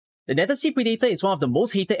The Nether Predator is one of the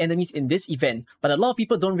most hated enemies in this event, but a lot of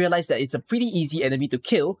people don't realize that it's a pretty easy enemy to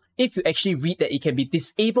kill if you actually read that it can be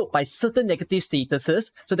disabled by certain negative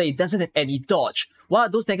statuses so that it doesn't have any dodge. What are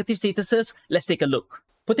those negative statuses? Let's take a look.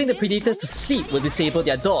 Putting the Predators to sleep will disable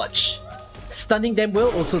their dodge. Stunning them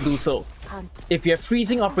will also do so. If you have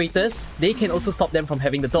freezing operators, they can also stop them from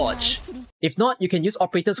having the dodge. If not, you can use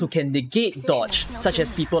operators who can negate dodge, such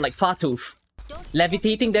as people like Fartooth.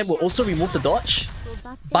 Levitating them will also remove the dodge.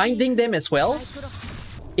 Binding them as well.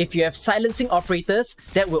 If you have silencing operators,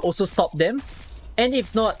 that will also stop them. And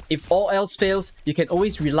if not, if all else fails, you can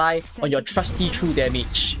always rely on your trusty true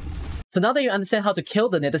damage. So now that you understand how to kill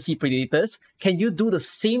the Nether Predators, can you do the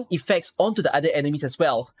same effects onto the other enemies as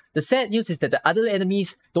well? The sad news is that the other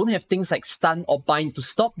enemies don't have things like stun or bind to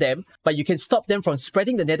stop them, but you can stop them from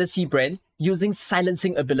spreading the Nether brand using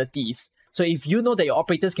silencing abilities. So if you know that your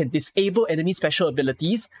operators can disable enemy special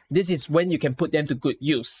abilities, this is when you can put them to good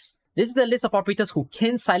use. This is the list of operators who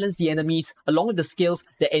can silence the enemies along with the skills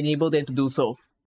that enable them to do so.